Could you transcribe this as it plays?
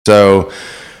So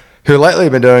here lately,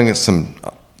 I've been doing some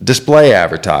display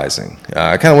advertising.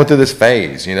 I kind of went through this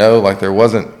phase, like there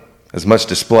wasn't as much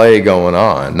display going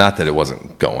on. Not that it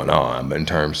wasn't going on, but in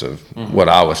terms of what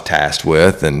I was tasked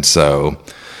with. And so,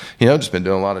 just been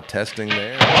doing a lot of testing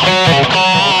there.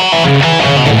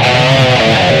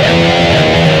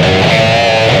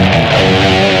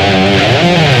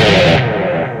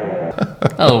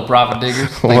 Hello, Profit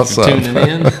Diggers. What's Thanks for tuning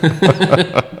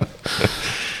in.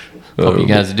 Hope you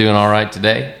guys are doing all right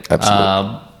today.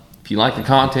 Absolutely. If you like the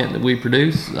content that we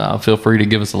produce, feel free to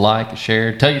give us a like, a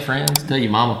share. Tell your friends. Tell your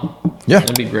mama. Yeah.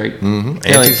 That'd be great. Mm-hmm.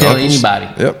 Tell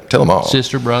anybody. Yep. Tell them all.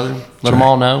 Sister, brother. Let them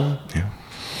all know. Yeah.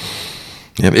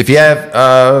 Yep. If you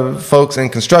have folks in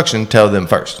construction, tell them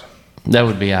first. That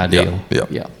would be ideal.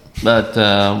 Yeah. But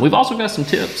we've also got some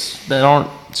tips that aren't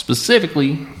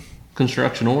specifically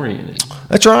construction oriented.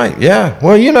 That's right. Yeah.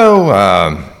 Well,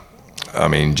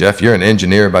 Jeff, you're an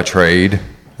engineer by trade.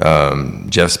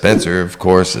 Jeff Spencer, of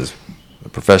course, is a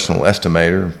professional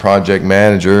estimator, project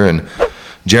manager, and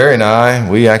Jerry and I,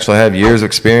 we actually have years of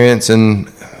experience in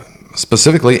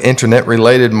specifically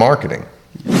internet-related marketing.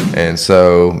 And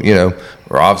so,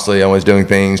 we're obviously always doing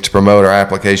things to promote our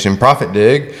application Profit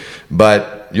Dig,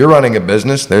 but you're running a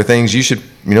business. There are things you should,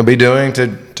 be doing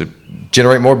to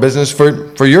generate more business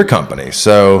for your company.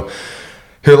 So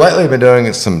here lately, I've been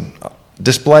doing some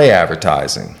display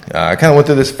advertising. I kind of went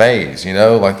through this phase,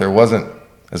 like there wasn't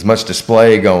as much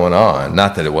display going on.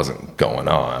 Not that it wasn't going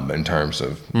on, but in terms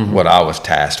of what I was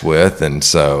tasked with. And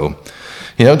so,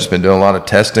 just been doing a lot of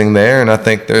testing there, and I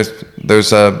think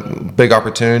there's a big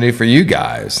opportunity for you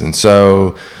guys. And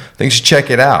so I think you should check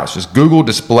it out. It's just Google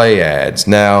Display Ads.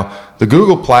 Now, the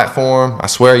Google platform, I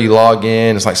swear you log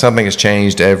in, it's like something has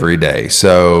changed every day.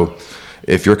 So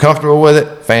if you're comfortable with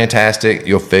it, fantastic.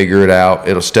 You'll figure it out.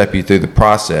 It'll step you through the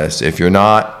process. If you're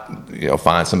not,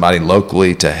 find somebody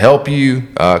locally to help you.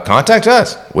 Contact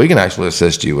us. We can actually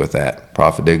assist you with that,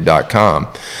 profitdig.com.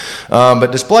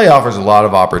 But display offers a lot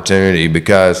of opportunity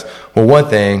because, well, one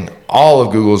thing, all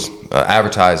of Google's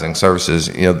advertising services,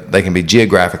 they can be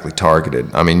geographically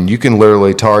targeted. I mean, you can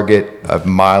literally target a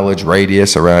mileage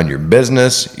radius around your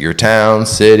business, your town,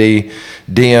 city,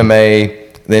 DMA,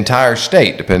 the entire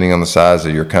state, depending on the size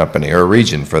of your company or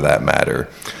region for that matter.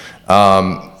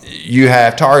 You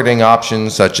have targeting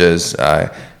options such as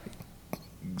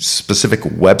specific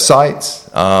websites.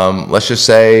 Let's just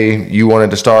say you wanted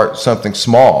to start something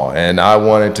small and I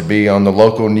wanted to be on the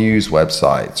local news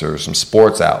websites or some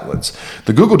sports outlets.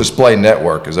 The Google Display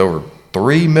Network is over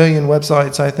 3 million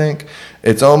websites, I think.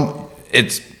 It's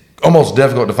almost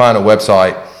difficult to find a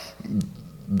website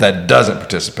that doesn't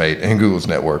participate in Google's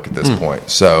network at this point.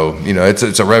 So,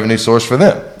 it's a revenue source for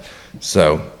them.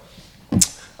 So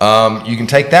you can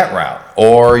take that route,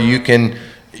 or you can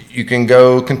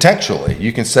go contextually.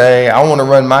 You can say, I want to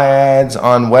run my ads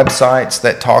on websites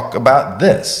that talk about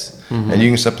this. And you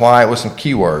can supply it with some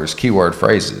keywords, keyword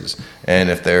phrases. And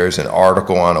if there's an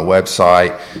article on a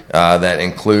website that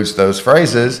includes those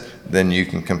phrases, then you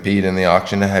can compete in the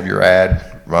auction to have your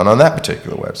ad run on that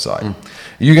particular website.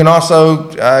 You can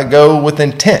also go with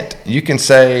intent. You can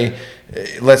say,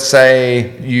 let's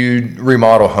say you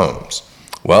remodel homes.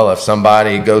 Well, if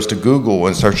somebody goes to Google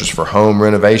and searches for home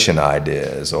renovation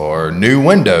ideas or new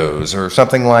windows or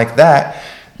something like that,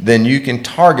 then you can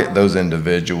target those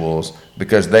individuals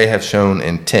because they have shown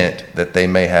intent that they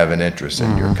may have an interest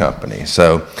in your company.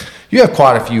 So you have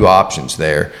quite a few options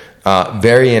there.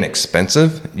 Very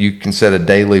inexpensive. You can set a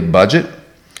daily budget.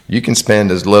 You can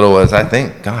spend as little as, I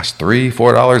think,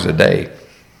 $3-4 a day.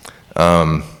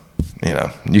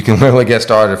 You can literally get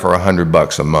started for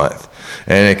 $100 a month,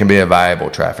 and it can be a valuable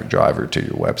traffic driver to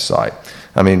your website.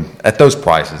 I mean, at those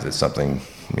prices, it's something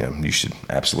you should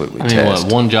absolutely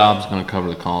test. One job is going to cover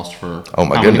the cost for how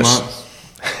goodness. Many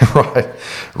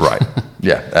months? Right.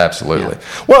 Yeah, absolutely.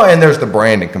 Yeah. Well, and there's the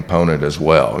branding component as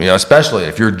well. Especially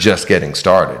if you're just getting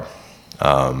started.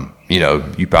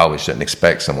 You probably shouldn't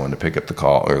expect someone to pick up the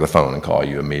call or the phone and call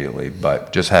you immediately,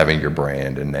 but just having your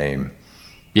brand and name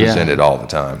presented all the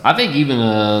time. I think even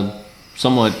a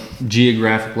somewhat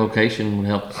geographic location would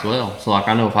help as well. So,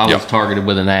 I know if I was targeted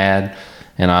with an ad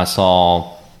and I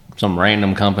saw some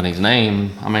random company's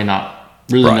name, I may not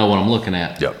really know what I'm looking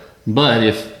at. Yep. But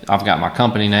if I've got my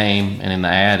company name and in the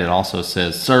ad it also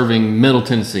says serving Middle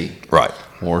Tennessee. Right.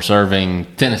 Or serving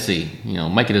Tennessee,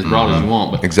 make it as broad as you want.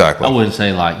 But exactly. I wouldn't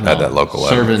say at that local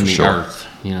serving the earth.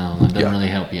 That doesn't really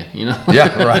help you.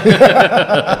 Yeah, right.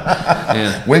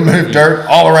 We move dirt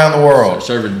all around the world.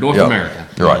 Serving North America.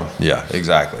 Right. Yeah,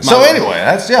 exactly. So anyway,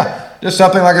 that's just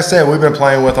something, like I said, we've been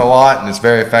playing with a lot, and it's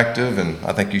very effective, and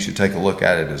I think you should take a look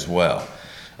at it as well.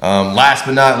 Last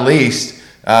but not least,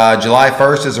 July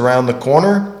 1st is around the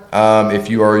corner. If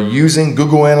you are using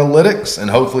Google Analytics, and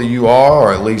hopefully you are,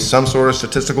 or at least some sort of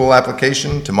statistical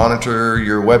application to monitor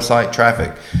your website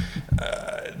traffic,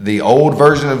 the old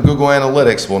version of Google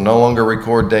Analytics will no longer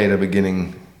record data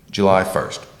beginning July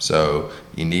 1st. So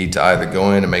you need to either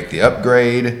go in and make the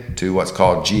upgrade to what's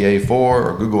called GA4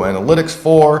 or Google Analytics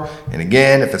 4. And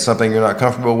again, if it's something you're not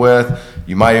comfortable with,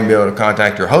 you might even be able to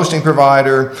contact your hosting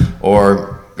provider,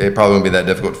 or it probably won't be that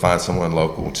difficult to find someone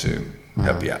local to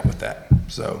help you out with that.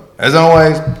 So as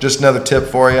always, just another tip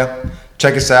for you.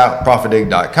 Check us out,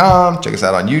 ProfitDig.com. Check us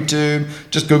out on YouTube.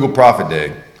 Just Google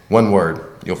ProfitDig. One word.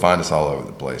 You'll find us all over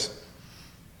the place.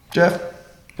 Jeff?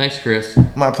 Thanks, Chris.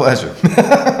 My pleasure.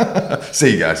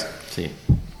 See you guys. See you.